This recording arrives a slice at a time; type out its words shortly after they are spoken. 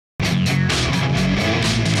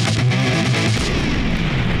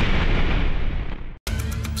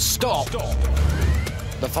Stop!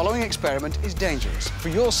 The following experiment is dangerous for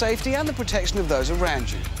your safety and the protection of those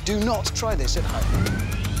around you. Do not try this at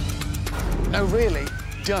home. No, really,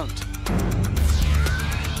 don't.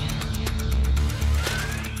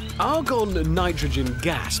 Argon nitrogen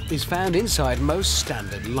gas is found inside most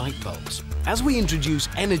standard light bulbs. As we introduce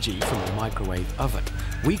energy from a microwave oven,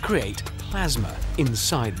 we create plasma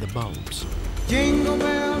inside the bulbs. Jingle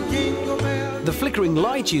bell, jingle bell. The flickering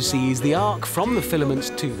light you see is the arc from the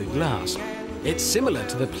filaments to the glass. It's similar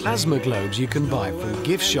to the plasma globes you can buy from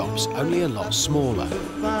gift shops, only a lot smaller.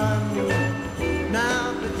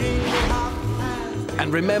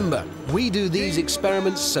 And remember, we do these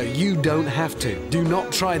experiments so you don't have to. Do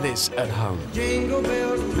not try this at home. Jingle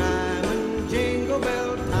bells time.